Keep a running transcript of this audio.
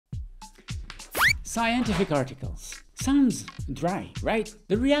Scientific articles. Sounds dry, right?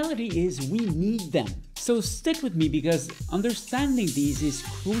 The reality is we need them. So stick with me because understanding these is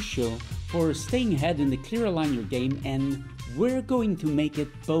crucial for staying ahead in the clear aligner game, and we're going to make it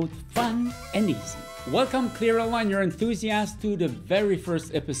both fun and easy. Welcome clear aligner enthusiasts to the very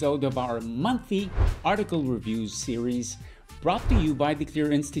first episode of our monthly article reviews series brought to you by the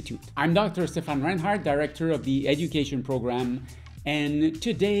Clear Institute. I'm Dr. Stephane Reinhardt, Director of the Education Program, and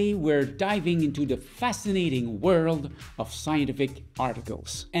today we're diving into the fascinating world of scientific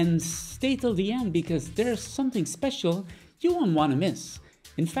articles. And stay till the end because there's something special you won't want to miss.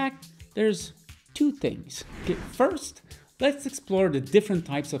 In fact, there's two things. Okay, first, let's explore the different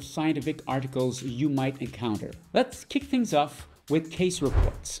types of scientific articles you might encounter. Let's kick things off with case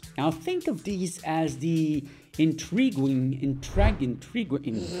reports. Now think of these as the intriguing.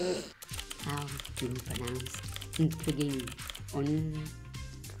 How to pronounce intriguing?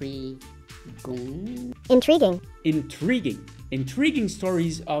 Intriguing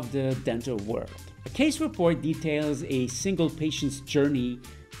stories of the dental world. A case report details a single patient's journey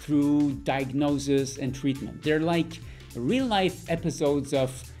through diagnosis and treatment. They're like real-life episodes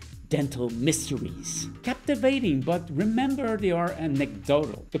of dental mysteries. Captivating, but remember they are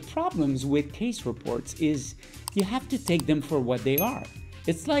anecdotal. The problems with case reports is you have to take them for what they are.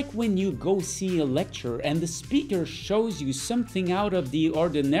 It's like when you go see a lecture and the speaker shows you something out of the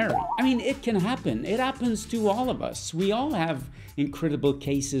ordinary. I mean, it can happen. It happens to all of us. We all have incredible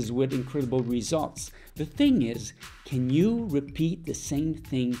cases with incredible results. The thing is, can you repeat the same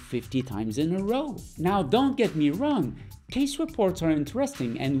thing 50 times in a row? Now, don't get me wrong. Case reports are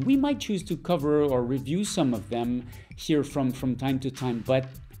interesting and we might choose to cover or review some of them here from time to time, but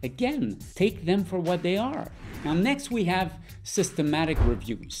again, take them for what they are. Now next we have systematic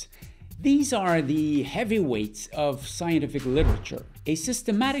reviews. These are the heavyweights of scientific literature. A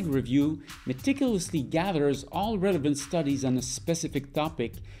systematic review meticulously gathers all relevant studies on a specific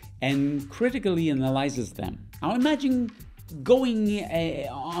topic and critically analyzes them. Now imagine going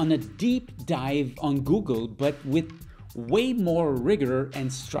on a deep dive on Google, but with way more rigor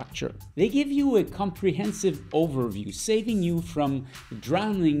and structure. They give you a comprehensive overview, saving you from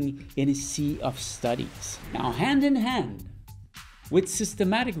drowning in a sea of studies. Now, hand in hand with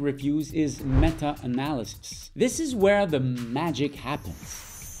systematic reviews is meta-analysis. This is where the magic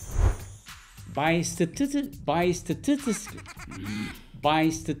happens. By statistically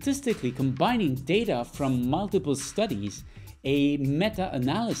combining data from multiple studies, a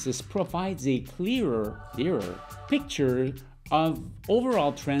meta-analysis provides a clearer picture of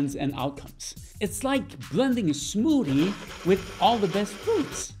overall trends and outcomes. It's like blending a smoothie with all the best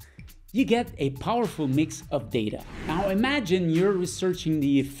fruits. You get a powerful mix of data. Now imagine you're researching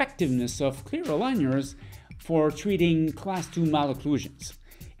the effectiveness of clear aligners for treating class 2 malocclusions.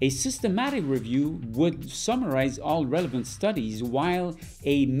 A systematic review would summarize all relevant studies, while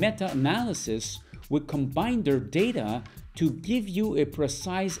a meta-analysis would combine their data to give you a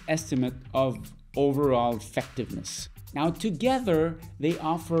precise estimate of overall effectiveness. Now together, they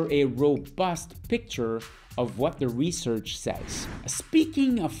offer a robust picture of what the research says.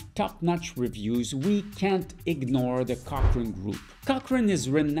 Speaking of top-notch reviews, we can't ignore the Cochrane Group. Cochrane is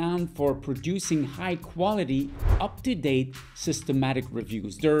renowned for producing high-quality, up-to-date systematic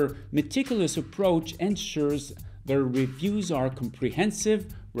reviews. Their meticulous approach ensures their reviews are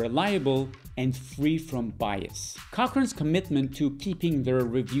comprehensive, reliable, and free from bias. Cochrane's commitment to keeping their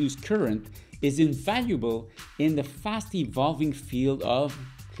reviews current is invaluable in the fast-evolving field of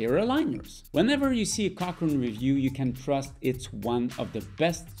clear aligners. Whenever you see a Cochrane review, you can trust it's one of the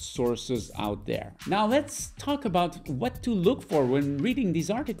best sources out there. Now let's talk about what to look for when reading these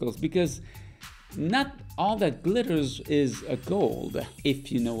articles, because not all that glitters is gold,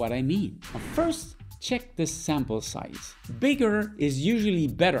 if you know what I mean. First, check the sample size. Bigger is usually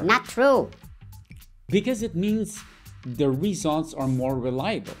better. Not true. Because it means the results are more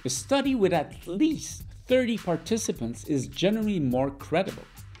reliable. A study with at least 30 participants is generally more credible.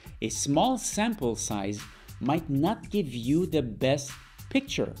 A small sample size might not give you the best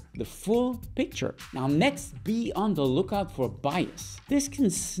picture, the full picture. Now next, be on the lookout for bias. This can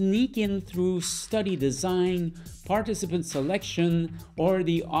sneak in through study design, participant selection, or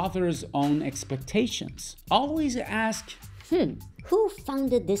the author's own expectations. Always ask, who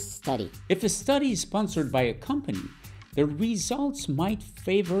funded this study? If a study is sponsored by a company, the results might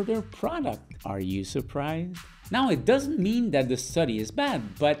favor their product. Are you surprised? Now, it doesn't mean that the study is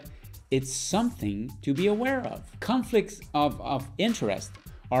bad, but it's something to be aware of. Conflicts of interest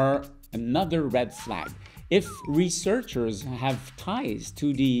are another red flag. If researchers have ties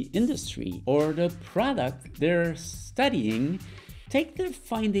to the industry or the product they're studying, take their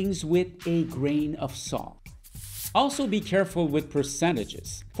findings with a grain of salt. Also be careful with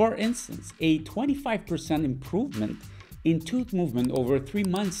percentages. For instance, a 25% improvement in tooth movement over 3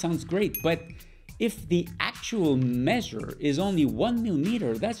 months sounds great, but if the actual measure is only 1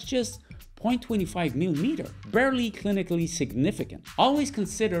 millimeter, that's just 0.25 millimeter, barely clinically significant. Always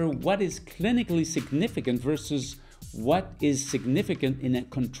consider what is clinically significant versus what is significant in a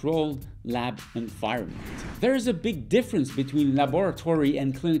controlled lab environment. There is a big difference between laboratory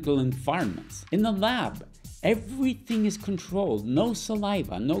and clinical environments. In the lab, everything is controlled, no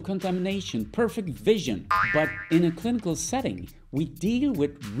saliva, no contamination, perfect vision. But in a clinical setting, we deal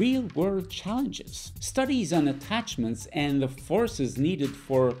with real-world challenges. Studies on attachments and the forces needed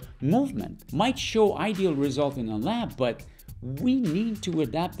for movement might show ideal result in a lab, but we need to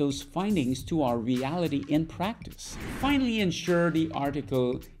adapt those findings to our reality in practice. Finally, ensure the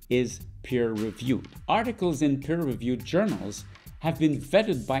article is peer-reviewed. Articles in peer-reviewed journals have been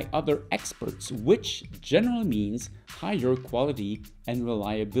vetted by other experts, which generally means higher quality and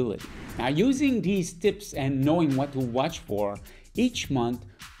reliability. Now, using these tips and knowing what to watch for, each month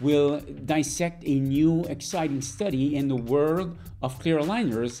we'll dissect a new exciting study in the world of clear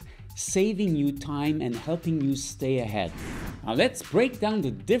aligners, saving you time and helping you stay ahead. Now let's break down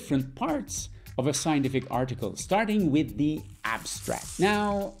the different parts of a scientific article, starting with the abstract.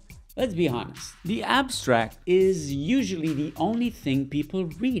 Now, let's be honest, the abstract is usually the only thing people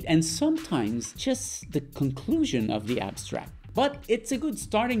read, and sometimes just the conclusion of the abstract. But it's a good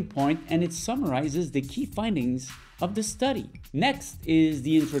starting point, and it summarizes the key findings of the study. Next is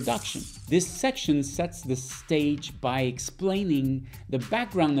the introduction. This section sets the stage by explaining the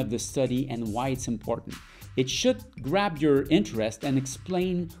background of the study and why it's important. It should grab your interest and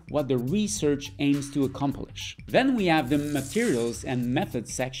explain what the research aims to accomplish. Then we have the materials and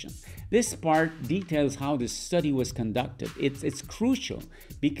methods section. This part details how the study was conducted. It's crucial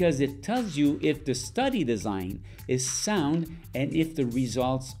because it tells you if the study design is sound and if the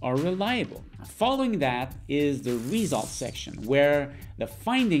results are reliable. Following that is the results section, where the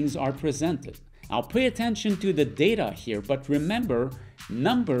findings are presented. Now pay attention to the data here, but remember,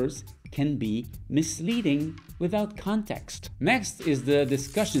 numbers can be misleading without context. Next is the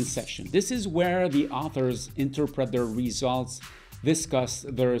discussion section. This is where the authors interpret their results, discuss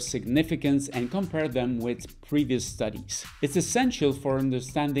their significance, and compare them with previous studies. It's essential for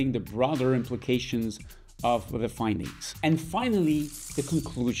understanding the broader implications of the findings. And finally, the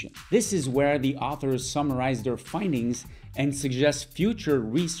conclusion. This is where the authors summarize their findings and suggest future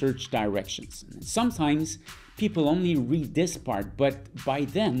research directions. And sometimes people only read this part, but by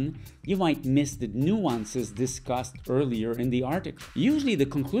then you might miss the nuances discussed earlier in the article. Usually the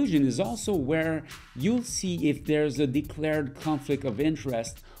conclusion is also where you'll see if there's a declared conflict of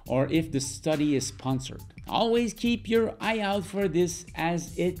interest or if the study is sponsored. Always keep your eye out for this,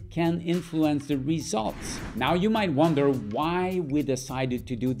 as it can influence the results. Now you might wonder why we decided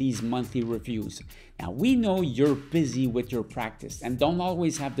to do these monthly reviews. Now we know you're busy with your practice and don't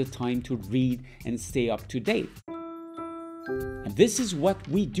always have the time to read and stay up to date. And this is what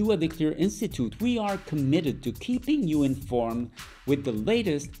we do at the Clear Institute. We are committed to keeping you informed with the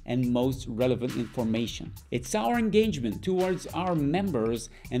latest and most relevant information. It's our engagement towards our members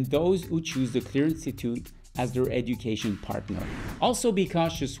and those who choose the Clear Institute as their education partner. Also be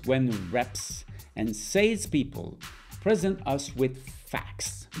cautious when reps and salespeople present us with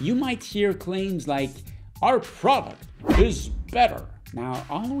facts. You might hear claims like, "Our product is better." Now,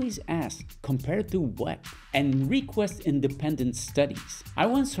 always ask, compared to what? And request independent studies. I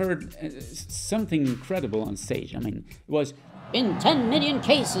once heard something incredible on stage. It was, In 10 million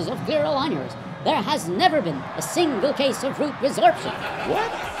cases of clear aligners, there has never been a single case of root resorption.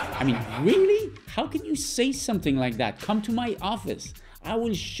 what? Really? How can you say something like that? Come to my office. I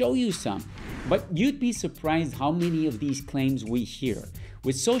will show you some. But you'd be surprised how many of these claims we hear.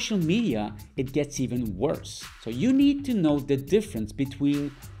 With social media, it gets even worse. So you need to know the difference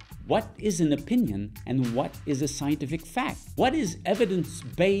between what is an opinion and what is a scientific fact. What is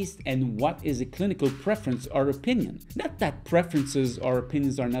evidence-based and what is a clinical preference or opinion. Not that preferences or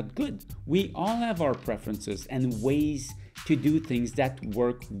opinions are not good. We all have our preferences and ways to do things that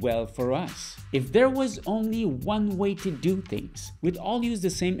work well for us. If there was only one way to do things, we'd all use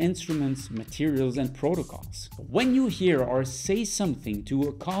the same instruments, materials, and protocols. When you hear or say something to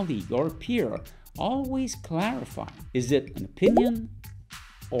a colleague or peer, always clarify. Is it an opinion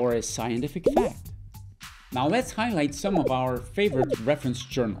or a scientific fact? Now let's highlight some of our favorite reference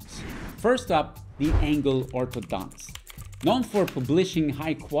journals. First up, the Angle Orthodontist. Known for publishing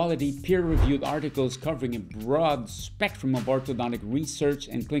high-quality, peer-reviewed articles covering a broad spectrum of orthodontic research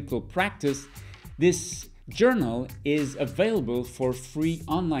and clinical practice, this journal is available for free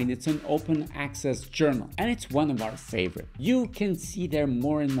online. It's an open access journal, and it's one of our favorite. You can see there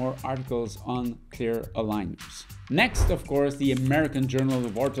more and more articles on clear aligners. Next, of course, the American Journal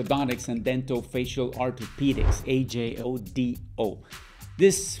of Orthodontics and Dentofacial Orthopedics, AJODO.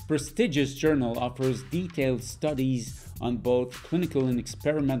 This prestigious journal offers detailed studies on both clinical and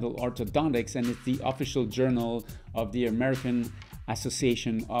experimental orthodontics, and it's the official journal of the American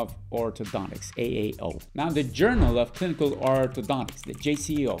Association of Orthodontics, AAO. Now, the Journal of Clinical Orthodontics, the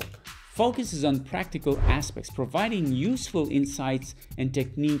JCO, focuses on practical aspects, providing useful insights and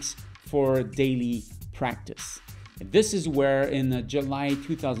techniques for daily practice. This is where in the July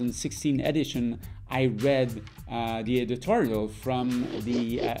 2016 edition, I read the editorial from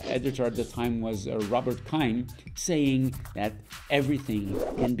the editor at the time was Robert Keim, saying that everything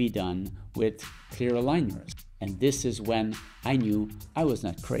can be done with clear aligners. And this is when I knew I was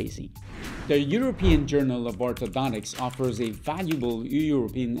not crazy. The European Journal of Orthodontics offers a valuable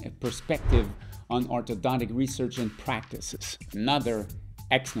European perspective on orthodontic research and practices. Another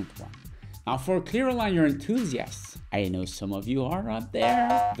excellent one. Now, for clear aligner enthusiasts, I know some of you are out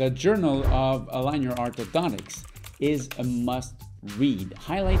there, the Journal of Aligner Orthodontics is a must-read,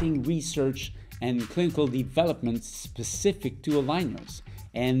 highlighting research and clinical developments specific to aligners.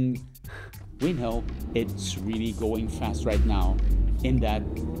 And we know it's really going fast right now in that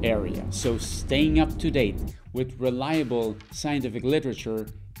area. So staying up to date with reliable scientific literature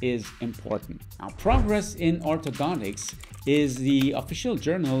is important. Now, Progress in Orthodontics is the official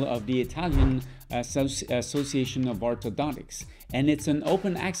journal of the Italian Association of Orthodontics, and it's an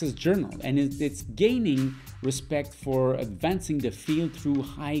open access journal, and it's gaining respect for advancing the field through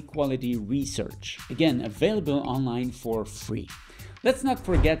high quality research. Again, available online for free. Let's not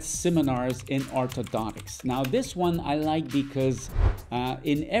forget Seminars in Orthodontics. Now, this one I like because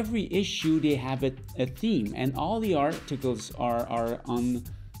in every issue they have a theme, and all the articles are on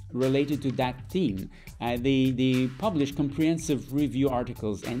related to that theme. They publish comprehensive review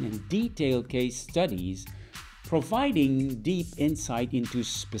articles and in detailed case studies, providing deep insight into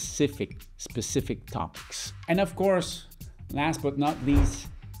specific topics. And of course, last but not least,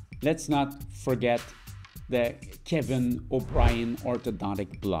 let's not forget the Kevin O'Brien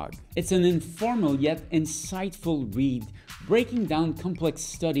Orthodontic blog. It's an informal yet insightful read, breaking down complex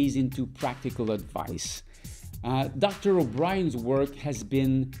studies into practical advice. Dr. O'Brien's work has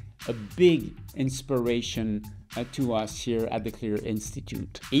been a big inspiration to us here at the Clear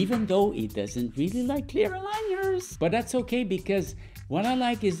Institute, even though he doesn't really like clear aligners. But that's okay, because what I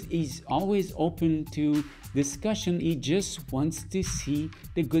like is he's always open to discussion. He just wants to see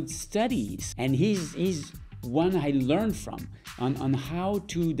the good studies, and he's one I learned from on how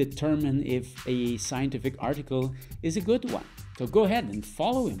to determine if a scientific article is a good one. So go ahead and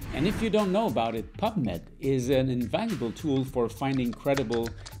follow him. And if you don't know about it, PubMed is an invaluable tool for finding credible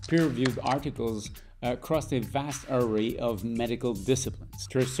peer-reviewed articles across a vast array of medical disciplines.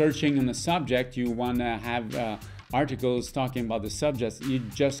 If you're searching on a subject, you want to have articles talking about the subject, you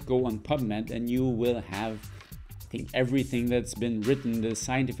just go on PubMed and you will have, I think, everything that's been written in the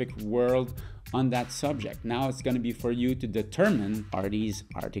scientific world on that subject. Now it's going to be for you to determine, are these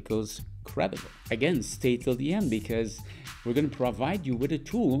articles credible? Again, stay till the end, because we're going to provide you with a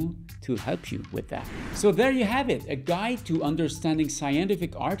tool to help you with that. So there you have it, a guide to understanding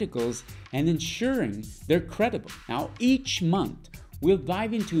scientific articles and ensuring they're credible. Now, each month, we'll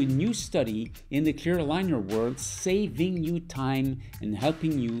dive into a new study in the clear aligner world, saving you time and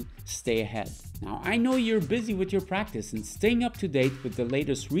helping you stay ahead. Now, I know you're busy with your practice, and staying up to date with the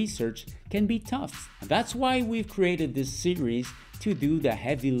latest research can be tough. That's why we've created this series to do the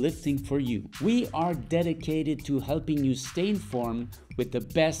heavy lifting for you. We are dedicated to helping you stay informed with the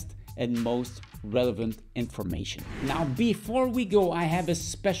best and most relevant information. Now, before we go, I have a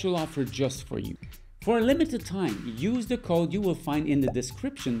special offer just for you. For a limited time, use the code you will find in the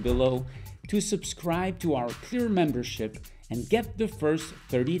description below to subscribe to our Clear membership and get the first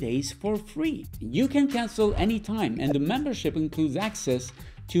 30 days for free. You can cancel anytime, and the membership includes access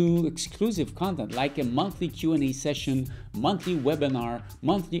to exclusive content like a monthly Q&A session, monthly webinar,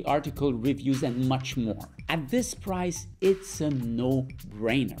 monthly article reviews, and much more. At this price, it's a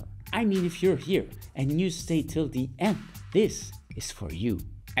no-brainer. I mean, if you're here and you stay till the end, this is for you.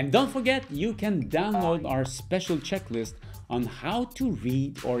 And don't forget, you can download our special checklist on how to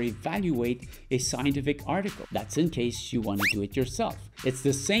read or evaluate a scientific article. That's in case you want to do it yourself. It's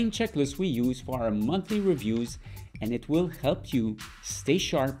the same checklist we use for our monthly reviews, and it will help you stay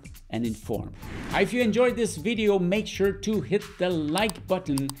sharp and informed. If you enjoyed this video, make sure to hit the like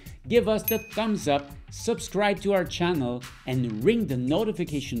button, give us the thumbs up, subscribe to our channel, and ring the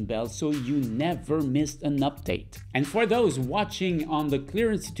notification bell so you never miss an update. And for those watching on the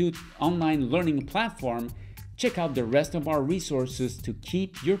Clear Institute online learning platform, check out the rest of our resources to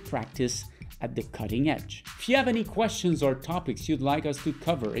keep your practice at the cutting edge. If you have any questions or topics you'd like us to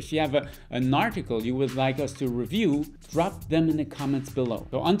cover, if you have an article you would like us to review, drop them in the comments below.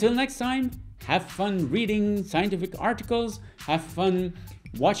 So until next time, have fun reading scientific articles, have fun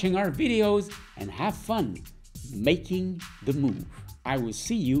watching our videos, and have fun making the move. I will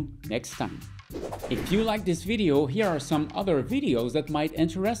see you next time. If you like this video, here are some other videos that might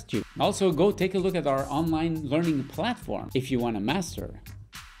interest you. Also, go take a look at our online learning platform if you want to master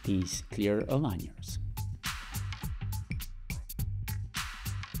these clear aligners.